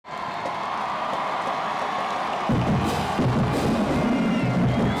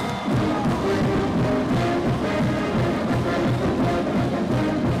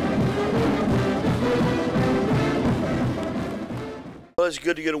it's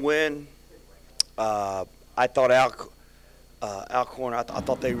good to get a win. I thought Alcorn, I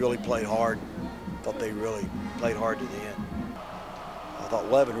thought they really played hard. I thought they really played hard to the end. I thought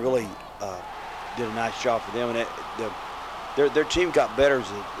Levin really did a nice job for them, and their team got better as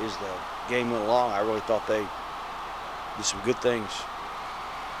the game went along. I really thought they did some good things.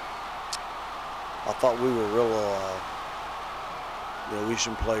 I thought we were real, we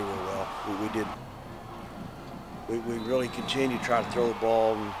shouldn't play real well. We did. We really continued to try to throw the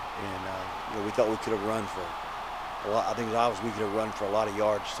ball, and we thought we could have run for a lot. I think obviously we could have run for a lot of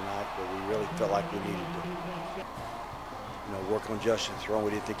yards tonight, but we really felt like we needed to, work on Justin throwing.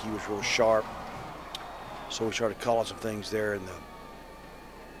 We didn't think he was real sharp, so we started calling some things there in the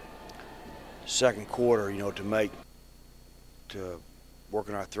second quarter, to work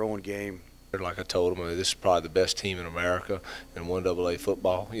on our throwing game. Like I told them, this is probably the best team in America in 1AA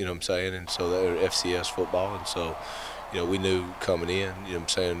football, you know what I'm saying, and so they're FCS football, and so, we knew coming in, you know what I'm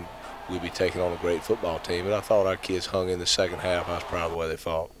saying, we'd be taking on a great football team, and I thought our kids hung in the second half. I was proud of the way they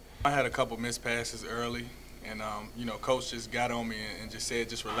fought. I had a couple missed passes early, and, Coach just got on me and just said,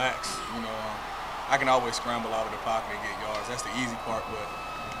 just relax. I can always scramble out of the pocket and get yards. That's the easy part,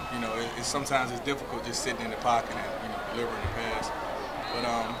 but, sometimes it's difficult just sitting in the pocket and, delivering the pass. But,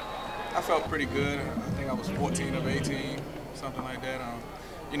 I felt pretty good. I think I was 14 of 18, something like that.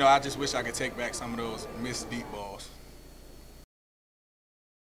 I just wish I could take back some of those missed deep balls.